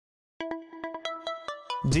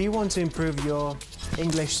Do you want to improve your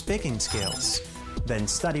English speaking skills? Then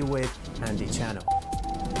study with Andy Channel.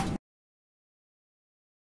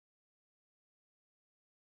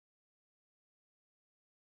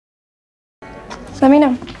 Let me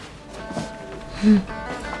know.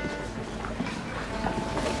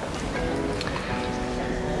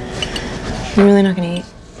 You're really not gonna eat?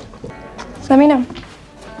 Let me know.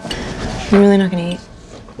 You're really not gonna eat?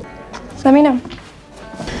 Let me know.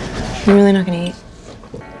 You're really not gonna eat?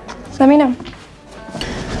 Let me know.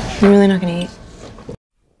 You're really not gonna eat?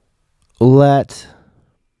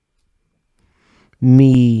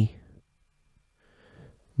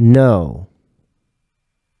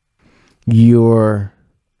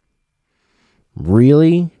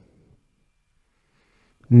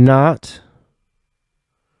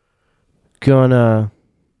 Let me know.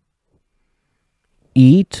 You're really not gonna eat?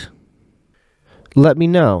 Let me know. You're really not gonna eat?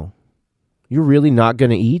 Let me know. You're really not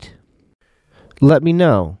gonna eat? Let me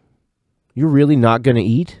know. You're really not gonna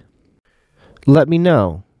eat? Let me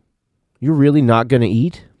know. You're really not gonna eat?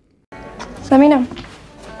 Let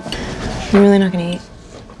me know. You're really not gonna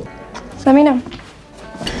eat? Let me know.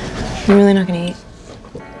 You're really not gonna eat?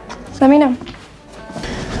 Let me know.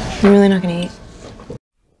 You're really not gonna eat?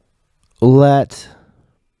 Let me know.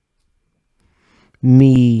 You're really not gonna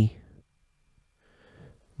eat? Let me know.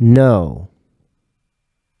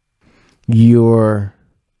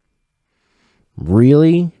 You're really not gonna eat?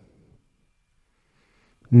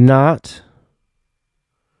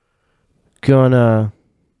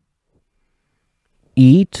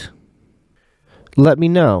 Let me know.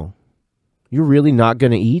 You're really not gonna eat?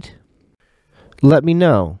 Let me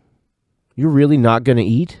know. You're really not gonna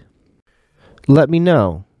eat? Let me know. You're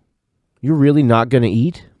really not gonna eat? Let me know. You're really not gonna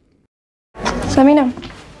eat? Let me know.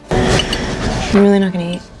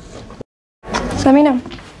 You're really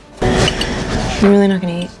not gonna eat?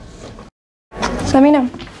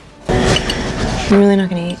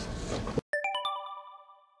 Let me know. You're really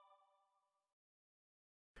not gonna eat? Let me know. You're really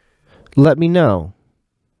not gonna eat? Let me know.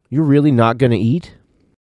 You're really not gonna eat?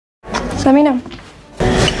 Let me know. You're really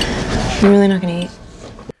not gonna eat? Let me know. You're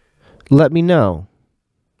really not gonna eat? Let me know.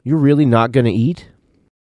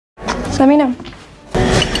 You're really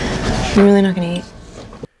not gonna eat? Let me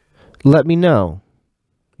know.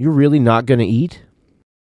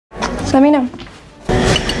 You're really not gonna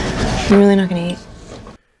eat? Let me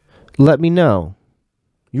know. You're really not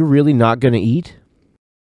gonna eat? Let me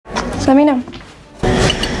know. You're really not gonna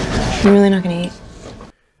eat? Let me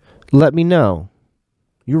know. You're really not gonna eat? Let me know.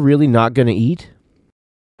 You're really not gonna eat? Let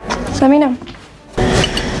me know. You're really not gonna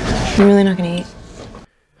eat? Let me know.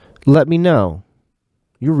 You're really not gonna eat? Let me know.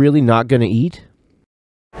 You're really not gonna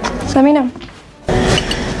eat? Let me know. You're really not gonna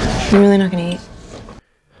eat? Let me know.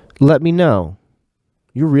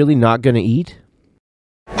 You're really not gonna eat?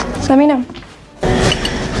 Let me know. You're really not gonna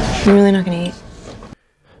eat?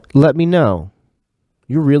 Let me know.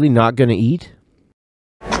 You're really not gonna eat?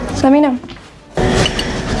 Let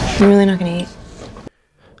me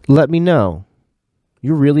know. You're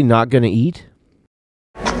really not gonna eat?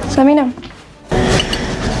 Let me know. You're really not gonna eat?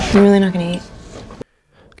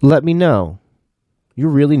 Let me know.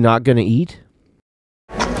 You're really not gonna eat?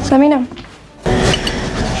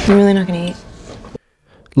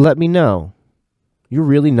 Let me know. You're really not gonna eat? Let me know. You're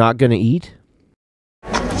really not gonna eat?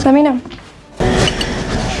 Let me know.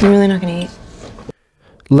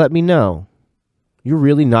 You're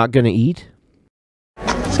really not gonna eat?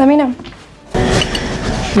 Let me know. You're really not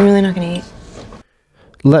gonna eat?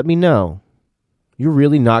 Let me know. You're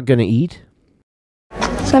really not gonna eat?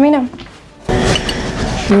 Let me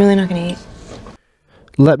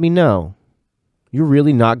know. You're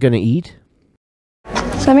really not gonna eat?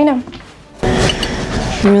 Let me know. You're really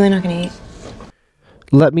not gonna eat?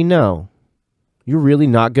 Let me know. You're really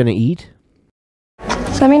not gonna eat?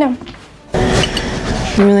 Let me know.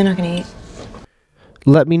 You're really not gonna eat?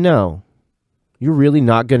 Let me know. You're really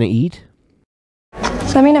not gonna eat?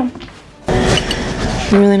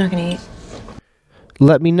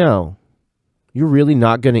 Let me know. You're really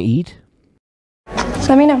not gonna eat?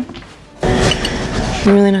 Let me know. You're really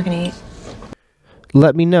not gonna eat?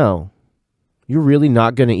 Let me know. You're really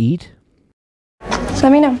not gonna eat? Let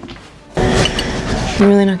me know. You're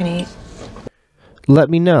really not gonna eat? Let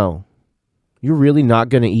me know. You're really not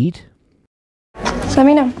gonna eat? Let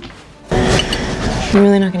me know. You're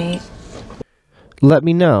really not gonna eat? Let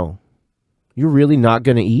me know. You're really not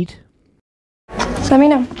gonna eat? Let me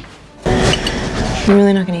know. You're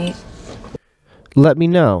really not gonna eat? Let me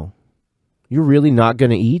know. You're really not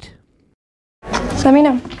gonna eat? Let me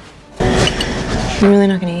know. You're really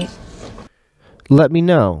not gonna eat? Let me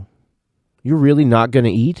know. You're really not gonna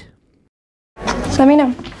eat? Let me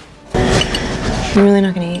know. You're really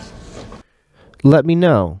not gonna eat? Let me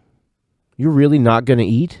know. You're really not gonna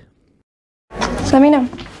eat? Just let me know.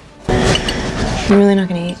 You're really not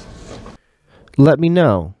gonna eat? Let me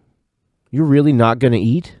know. You're really not gonna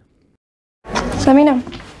eat? Just let me know.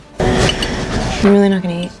 You're really not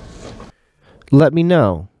gonna eat? Let me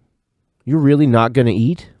know. You're really not gonna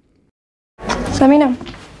eat? Just let me know.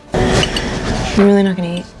 You're really not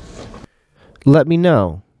gonna eat? Let me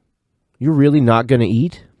know. You're really not gonna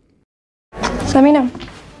eat? Just let me know.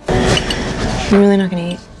 You're really not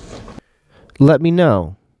gonna eat? Let me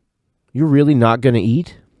know. You're really not gonna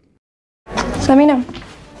eat? Just let me know.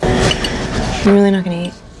 You're really not gonna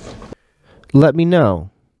eat? Let me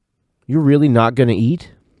know. You're really not gonna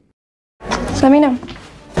eat? Just let me know.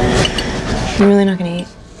 You're really not gonna eat?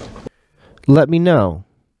 Let me know.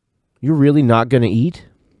 You're really not gonna eat?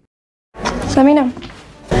 Just let me know.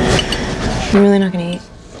 You're really not gonna eat?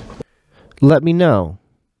 Let me know.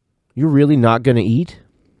 You're really not gonna eat?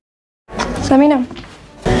 Just let me know.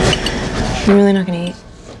 You're really not gonna eat?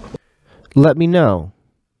 Let me know.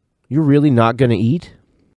 You're really not gonna eat?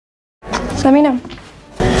 Just let me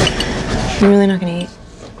know. You're really not gonna eat? Let me know. You're really not gonna eat? Just let me know. You're really not gonna eat?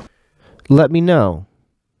 Let me know.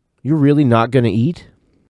 You're really not gonna eat?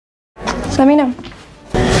 Just let me know.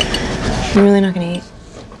 You're really not gonna eat?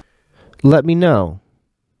 Let me know.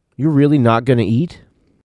 You're really not gonna eat?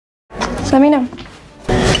 Just let me know.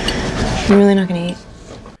 You're really not gonna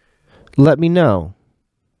eat? Let me know.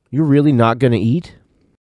 You're really not gonna eat?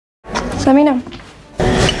 Just let me know.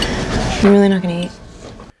 You're really not gonna eat?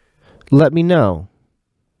 Let me know.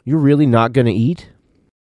 You're really not gonna eat?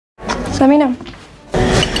 Just let me know.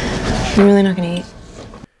 You're really not gonna eat?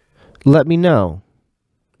 Let me know.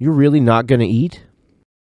 You're really not gonna eat?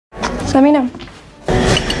 Just let me know.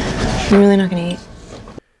 You're really not gonna eat?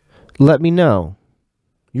 Let me know.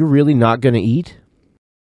 You're really not gonna eat?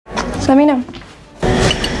 Just let me know.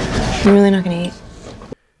 You're really not gonna eat?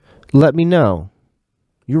 Let me know.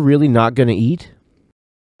 You're really not gonna eat?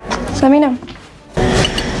 Just let me know.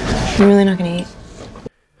 You're really not gonna eat?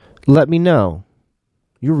 Let me know.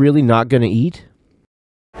 You're really not gonna eat?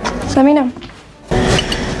 Just let me know.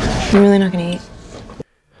 You're really not gonna eat?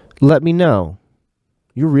 Let me know.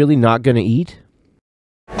 You're really not gonna eat?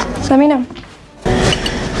 Just let me know.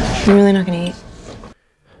 You're really not gonna eat?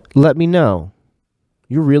 Let me know.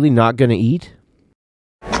 You're really not gonna eat?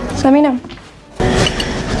 Just let me know.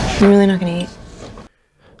 You're really not gonna eat?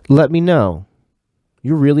 Let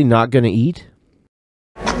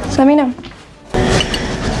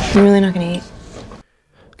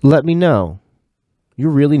me know.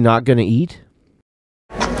 You're really not gonna eat?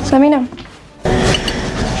 Just let me know.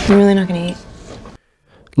 You're really not gonna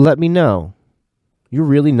eat? Let me know. You're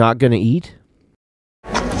really not gonna eat?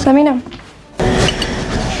 Just let me know.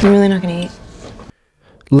 You're really not gonna eat?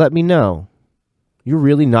 Let me know. You're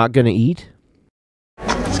really not gonna eat?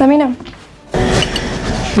 Just let me know.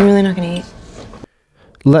 You're really not gonna eat?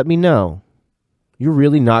 Let me know. You're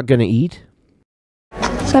really not gonna eat?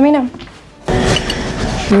 Just let me know.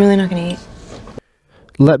 You're really not gonna eat?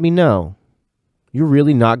 Let me know. You're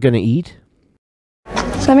really not gonna eat?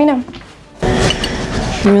 Just let me know.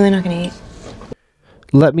 You're really not gonna eat?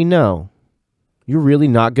 Let me know. You're really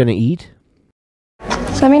not gonna eat?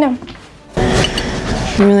 Just let me know.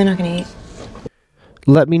 You're really not gonna eat?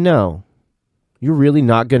 Let me know. You're really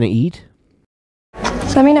not gonna eat?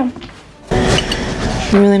 Just let me know.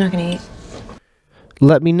 You're really not gonna eat?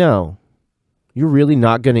 Let me know. You're really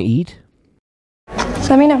not gonna eat? Just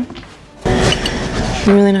let me know.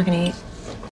 You're really not gonna eat?